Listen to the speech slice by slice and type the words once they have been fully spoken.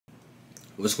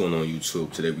What's going on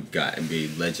YouTube? Today we got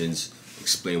NBA legends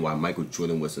explain why Michael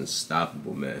Jordan was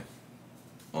unstoppable, man.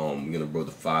 We're gonna roll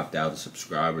to 5,000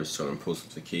 subscribers, turn on post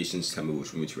notifications, tell me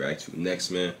which one to react to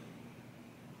next, man.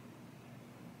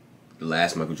 The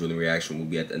last Michael Jordan reaction will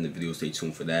be at the end of the video, stay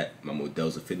tuned for that. My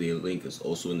Modell's affiliate link is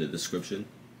also in the description.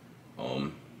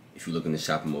 If you're looking to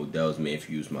shop at Modell's, man, if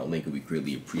you use my link, it would be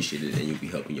greatly appreciated and you'll be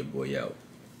helping your boy out.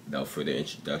 Without further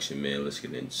introduction, man, let's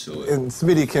get into it. And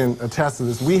Smitty can attest to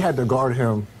this. We had to guard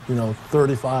him,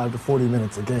 35 to 40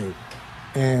 minutes a game.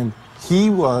 And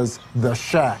he was the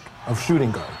Shaq of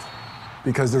shooting guards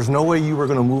because there's no way you were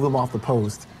going to move him off the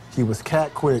post. He was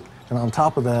cat quick, and on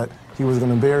top of that, he was going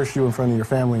to embarrass you in front of your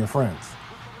family and friends.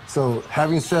 So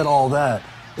having said all that,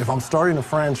 if I'm starting a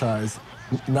franchise,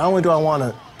 not only do I want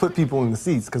to put people in the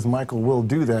seats, because Michael will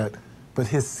do that, but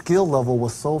his skill level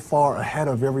was so far ahead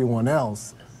of everyone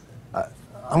else.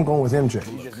 I'm going with MJ.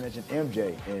 You just mentioned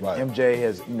MJ, and MJ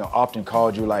has, often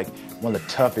called you like one of the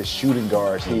toughest shooting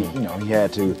guards he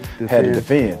had to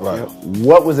defend. Right.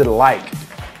 What was it like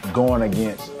going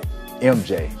against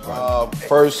MJ?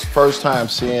 First time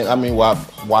seeing, I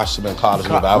watched him in college,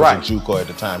 but I was in JUCO at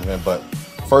the time, but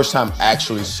first time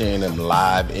actually seeing him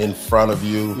live in front of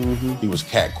you, he was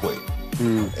cat quick.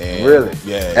 And really?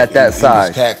 Yeah. At that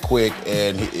size? He was cat quick,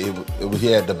 and he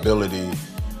had the ability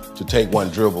to take one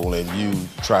dribble and you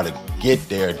try to get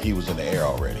there, and he was in the air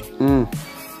already.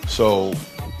 So,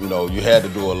 you had to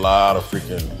do a lot of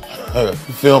freaking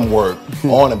film work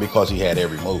on him because he had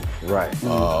every move. Right.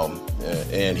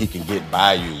 And he can get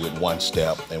by you with one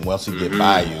step, and once he get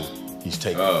by you, he's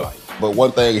taking flight. But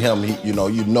one thing, you know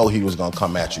he was gonna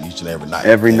come at you each and every night.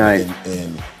 Every night.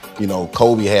 And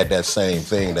Kobe had that same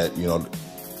thing that,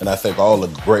 and I think all the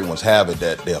great ones have it,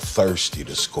 that they're thirsty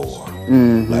to score.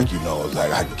 Like, it's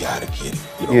like, I gotta get it.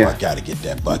 I gotta get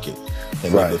that bucket.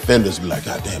 And the defenders be like,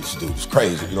 God damn, this dude is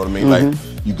crazy. You know what I mean? Like,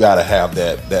 you gotta have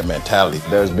that mentality.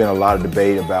 There's been a lot of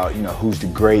debate about, who's the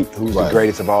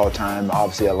greatest of all time.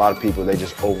 Obviously, a lot of people, they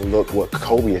just overlook what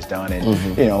Kobe has done. And,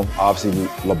 obviously,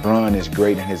 LeBron is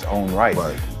great in his own right.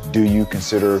 Do you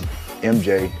consider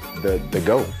MJ the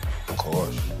GOAT? Of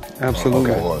course.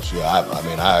 Absolutely. Of course,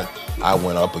 yeah. I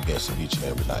went up against him each and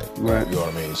every night. Right. You know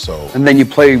what I mean? So. And then you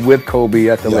played with Kobe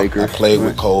at the Lakers. I played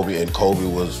with Kobe, and Kobe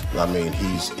was,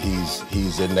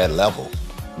 he's in that level,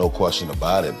 no question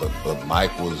about it. But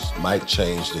Mike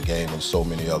changed the game in so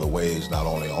many other ways, not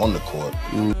only on the court.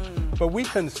 But we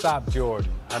couldn't stop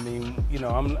Jordan.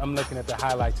 I'm looking at the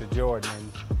highlights of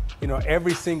Jordan, and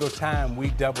every single time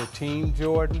we double teamed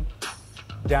Jordan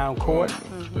down court,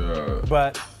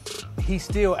 but he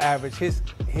still averaged his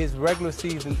regular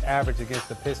season average against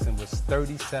the Pistons was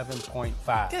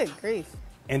 37.5. Good grief.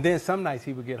 And then some nights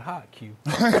he would get hot, Q.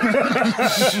 Man,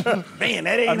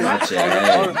 that ain't hot.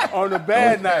 On a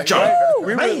bad night,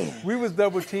 right? We was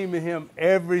double teaming him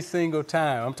every single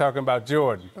time. I'm talking about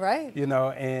Jordan. Right. He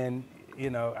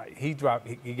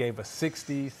gave us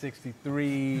 60,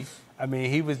 63.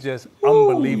 He was just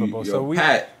unbelievable. Yo,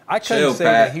 I couldn't say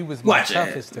that he was my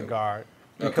toughest to guard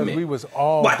because we was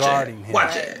all guarding him.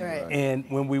 Right. And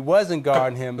when we wasn't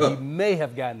guarding him, he may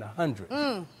have gotten 100.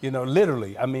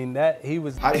 Literally. He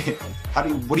was.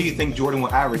 What do you think Jordan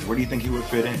will average? Where do you think he would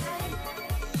fit in?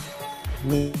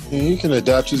 He can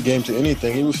adapt his game to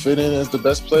anything. He would fit in as the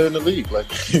best player in the league. Like,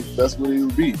 that's what he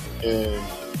would be. And,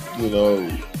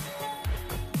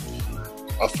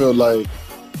 I feel like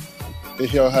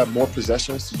he'll have more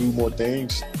possessions to do more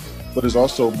things, but there's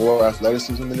also more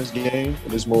athleticism in this game,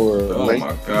 and there's more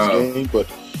length in this game, but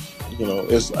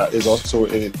it's also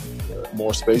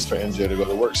more space for MJ to go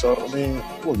to work. So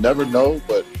we'll never know,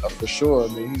 but for sure,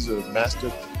 he's a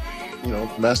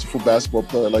masterful basketball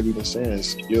player, like we've been saying.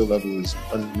 His skill level is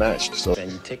unmatched. So.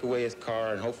 And you take away his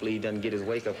car, and hopefully he doesn't get his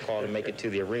wake-up call to make it to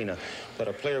the arena. But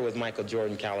a player with Michael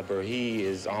Jordan caliber, he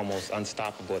is almost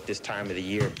unstoppable at this time of the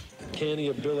year. Canny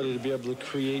ability to be able to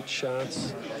create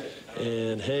shots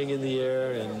and hang in the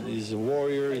air, and he's a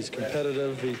warrior, he's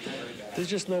competitive. There's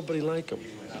just nobody like him.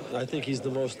 I think he's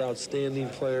the most outstanding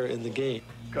player in the game.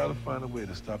 Gotta find a way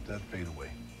to stop that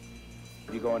fadeaway.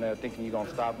 You go in there thinking you're going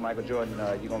to stop Michael Jordan,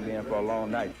 you're going to be in for a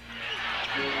long night.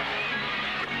 You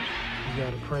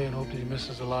got to pray and hope that he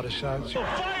misses a lot of shots.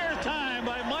 Fire time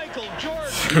by Michael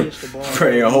Jordan. He hits the ball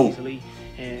Pray and hope. Easily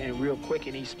and real quick,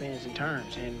 and he spins and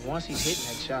turns. And once he's hitting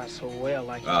that shot so well,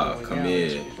 like he's going come down,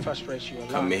 here. it frustrates you a lot.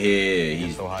 Come here,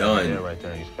 he's so done. There, right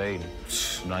there, he's fading.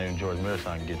 Not even George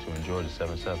Marathon can get to, and George is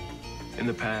 7'7". In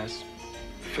the past,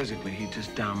 physically, he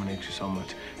just dominates you so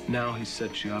much. Now he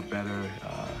sets you up better.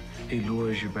 He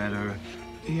lures you better.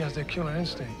 He has that killer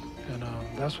instinct, and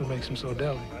that's what makes him so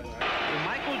deadly. When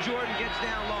Michael Jordan gets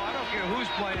down low, I don't care who's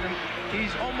playing him.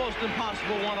 He's almost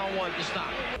impossible one-on-one to stop.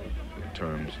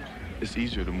 Terms, it's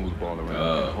easier to move the ball around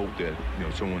and hope that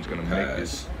someone's going to make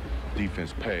this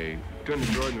defense pay. During the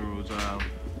Jordan rules,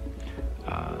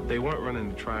 they weren't running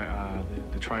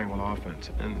the triangle offense,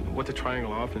 and what the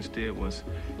triangle offense did was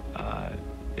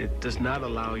it does not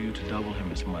allow you to double him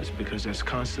as much because there's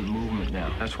constant movement now.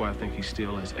 That's why I think he's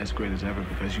still as great as ever,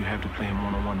 because you have to play him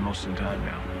one-on-one most of the time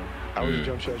now. I was a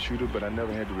jump shot shooter, but I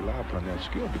never had to rely upon that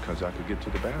skill because I could get to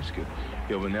the basket.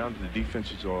 But now the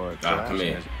defenses are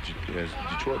collapsing as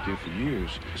Detroit did for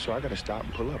years. So I got to stop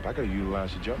and pull up. I got to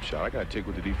utilize the jump shot. I got to take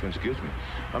what the defense gives me.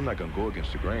 I'm not going to go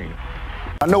against the grain.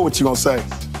 I know what you're going to say.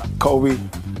 Kobe,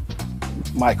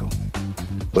 Michael.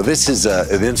 Well, this is an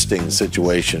interesting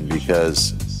situation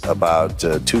because about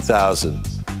 2000,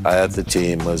 I had the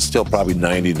team, was still probably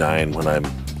 99 when I'm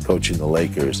coaching the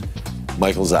Lakers.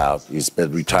 Michael's out. He's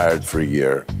been retired for a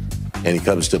year. And he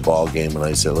comes to a ball game, and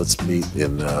I said, let's meet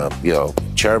in,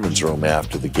 chairman's room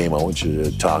after the game. I want you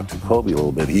to talk to Kobe a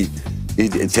little bit. He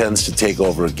tends to take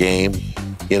over a game,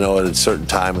 at a certain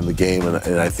time in the game.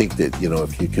 And I think that,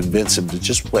 if you convince him to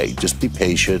just wait, just be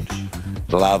patient,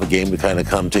 allow the game to kind of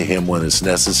come to him when it's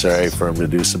necessary for him to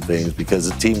do some things, because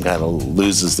the team kind of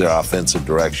loses their offensive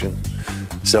direction.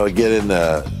 So I get in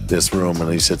this room,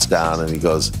 and he sits down, and he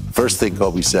goes, first thing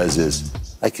Kobe says is,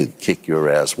 I could kick your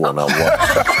ass one-on-one.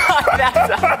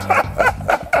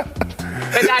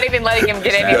 But not even letting him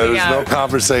get anything out. There's no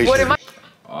conversation.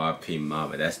 RP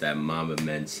Mama, that's that Mama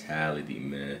mentality,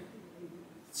 man.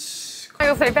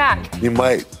 I'll say back. You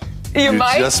might. You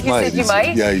might? Just might. Said you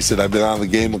might? Yeah, he said, I've been on the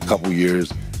game a couple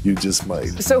years. You just might.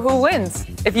 So who wins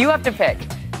if you have to pick?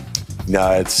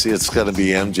 No, it's going to be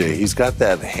MJ. He's got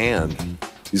that hand.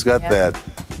 He's got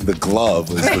the glove,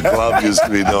 as the glove used to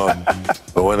be known.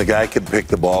 But when a guy can pick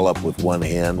the ball up with one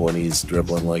hand when he's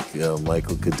dribbling like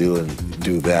Michael could do and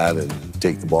do that and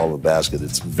take the ball to the basket,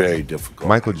 it's very difficult.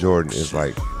 Michael Jordan is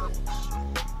like,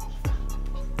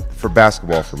 for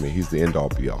basketball for me, he's the end all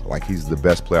be all. Like, he's the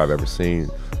best player I've ever seen.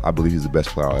 I believe he's the best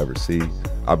player I'll ever see.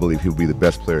 I believe he'll be the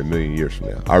best player a million years from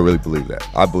now. I really believe that.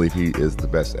 I believe he is the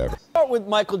best ever. Start with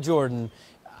Michael Jordan.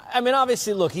 I mean,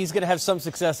 obviously, look, he's going to have some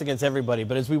success against everybody,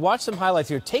 but as we watch some highlights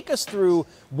here, take us through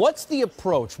what's the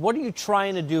approach? What are you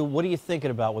trying to do? What are you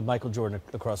thinking about with Michael Jordan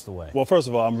across the way? Well, first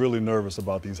of all, I'm really nervous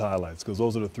about these highlights because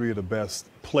those are the three of the best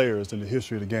players in the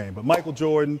history of the game. But Michael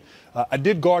Jordan, I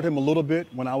did guard him a little bit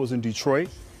when I was in Detroit.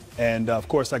 And, of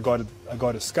course, I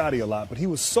guarded Scotty a lot. But he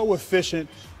was so efficient,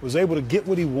 was able to get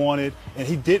what he wanted, and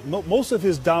he did most of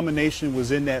his domination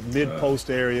was in that mid-post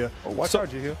area. Watch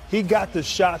out, you here. He got the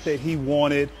shot that he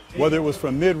wanted, whether it was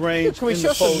from mid-range, Can we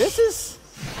show some misses?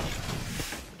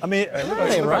 I mean, look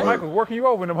like Michael's working you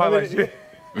over in them highlights.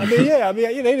 They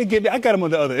didn't get me. I got him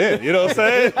on the other end, you know what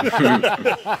I'm saying?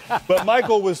 But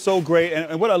Michael was so great,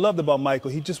 and what I loved about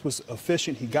Michael, he just was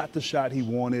efficient. He got the shot he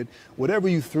wanted. Whatever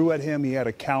you threw at him, he had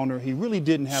a counter. He really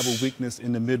didn't have a weakness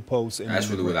in the mid-post. That's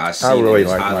really what I see. I really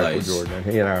like Michael Jordan.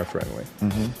 He and I are friendly.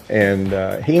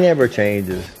 And he never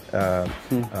changes.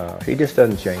 He just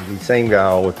doesn't change. He's the same guy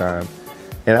all the time.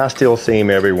 And I still see him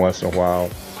every once in a while.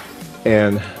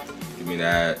 And give me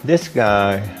that. This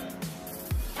guy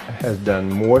has done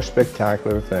more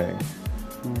spectacular things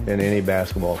than any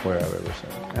basketball player I've ever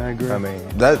seen. I agree. I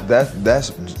mean, that's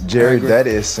Jerry. That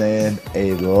is saying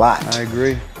a lot. I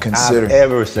agree. Consider I've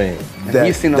ever seen.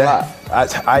 You've seen a lot.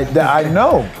 I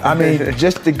know. I mean,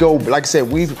 just to go, like I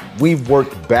said, we've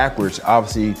worked backwards,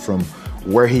 obviously, from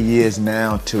where he is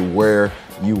now to where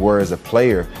you were as a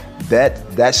player.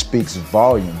 That speaks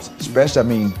volumes. Especially, I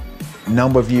mean,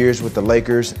 number of years with the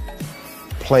Lakers,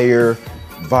 player.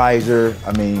 Visor,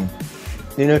 I mean.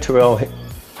 You know, Terrell,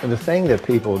 the thing that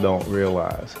people don't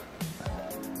realize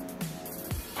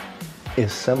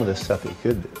is some of the stuff he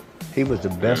could do. He was the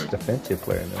best defensive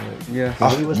player in the league.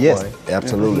 Yeah. He was playing.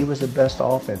 Absolutely. He was the best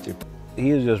offensive.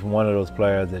 He was just one of those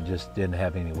players that just didn't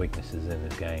have any weaknesses in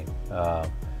his game.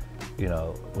 You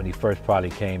know, when he first probably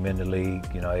came in the league,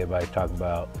 you know, everybody talking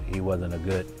about he wasn't a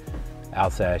good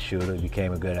outside shooter. He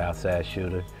became a good outside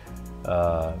shooter.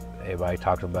 Everybody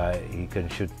talked about he couldn't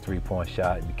shoot the three-point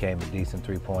shot. He became a decent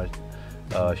three-point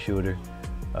shooter.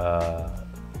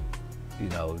 You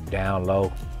know, down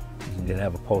low, he didn't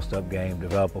have a post-up game,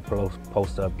 develop a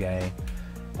post-up game.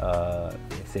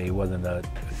 They say he wasn't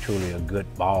truly a good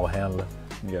ball handler.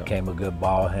 Yeah. Became a good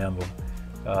ball handler.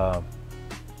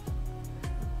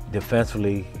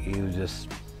 Defensively, he was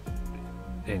just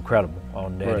incredible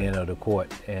on that end of the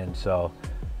court. And so,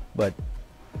 but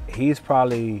he's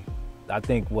probably, I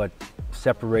think what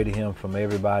separated him from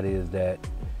everybody is that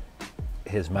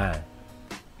his mind.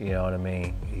 You know what I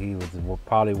mean? He was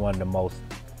probably one of the most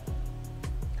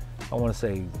I want to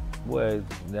say, well,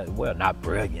 not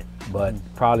brilliant, but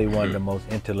probably one of the most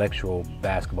intellectual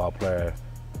basketball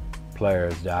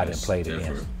players that I didn't play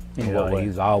against. You know,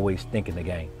 he's always thinking the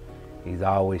game. He's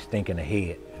always thinking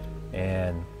ahead,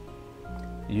 and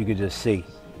you could just see.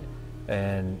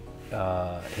 And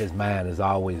his mind is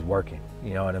always working.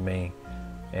 You know what I mean?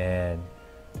 And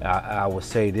I would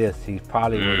say this: he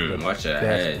probably was the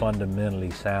best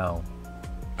fundamentally sound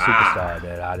superstar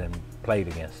that I didn't played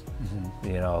against.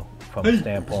 You know, from the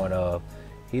standpoint of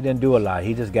he didn't do a lot.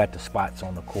 He just got the spots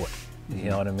on the court. You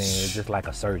know what I mean? It's just like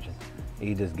a surgeon.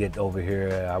 He just get over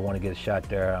here. I want to get a shot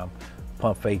there. I'm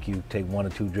pump fake you, take 1 or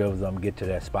 2 dribbles. I'm gonna get to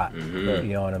that spot.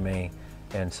 You know what I mean?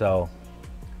 And so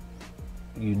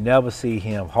you never see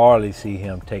him, hardly see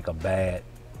him take a bad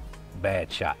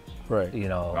shot. Right. You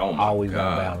know, always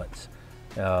on balance.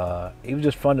 He was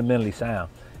just fundamentally sound.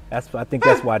 I think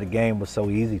that's why the game was so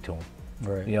easy to him.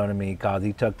 Right. You know what I mean? Because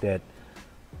he took that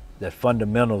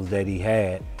fundamentals that he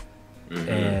had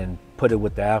and put it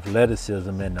with the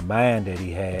athleticism and the mind that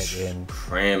he had, and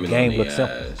the game looked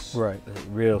simple. Right.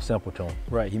 Real simple to him.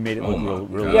 Right. He made it look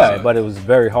real. Yeah, but it was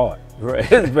very hard. Right.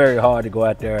 It was very hard to go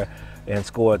out there and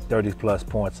score 30+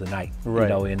 points a night. Right. You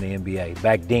know, in the NBA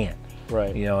back then.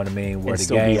 Right. You know what I mean? Where and the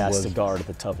still game be asked was to guard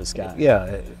the toughest guy.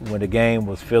 Yeah, when the game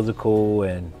was physical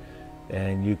and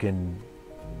you can,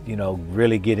 you know,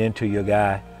 really get into your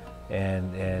guy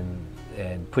and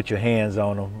put your hands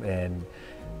on them, and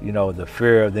you know, the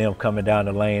fear of them coming down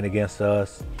the lane against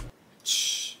us.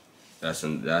 That's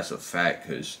a fact,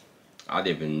 because I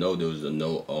didn't even know there was a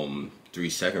no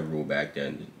 3-second rule back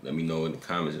then. Let me know in the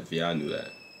comments if y'all knew that.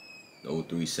 No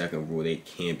 3-second rule. They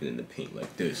camping in the paint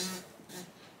like this.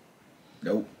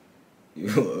 Nope. You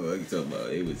know what I'm talking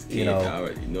about? It was camping. I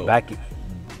already know. Back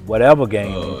whatever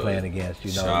game you're playing against,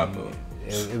 you know,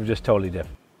 it was just totally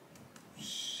different.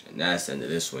 And that's the end of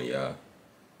this one, y'all.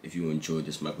 If you enjoyed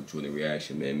this Michael Jordan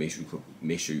reaction, man, make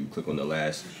sure you click on the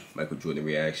last Michael Jordan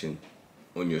reaction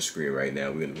on your screen right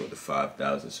now. We're gonna go to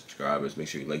 5,000 subscribers. Make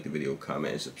sure you like the video,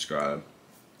 comment, and subscribe.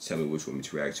 Tell me which one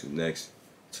to react to next.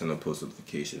 Turn on post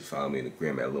notifications. Follow me on the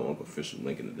gram at Lil Unc official.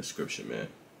 Link in the description, man.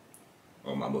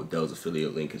 My Modell's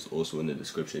affiliate link is also in the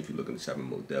description if you're looking to shop at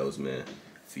Modell's, man.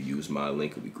 If you use my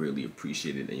link, it'll be greatly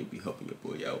appreciated, and you'll be helping your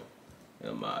boy out. And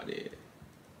I'm out of there.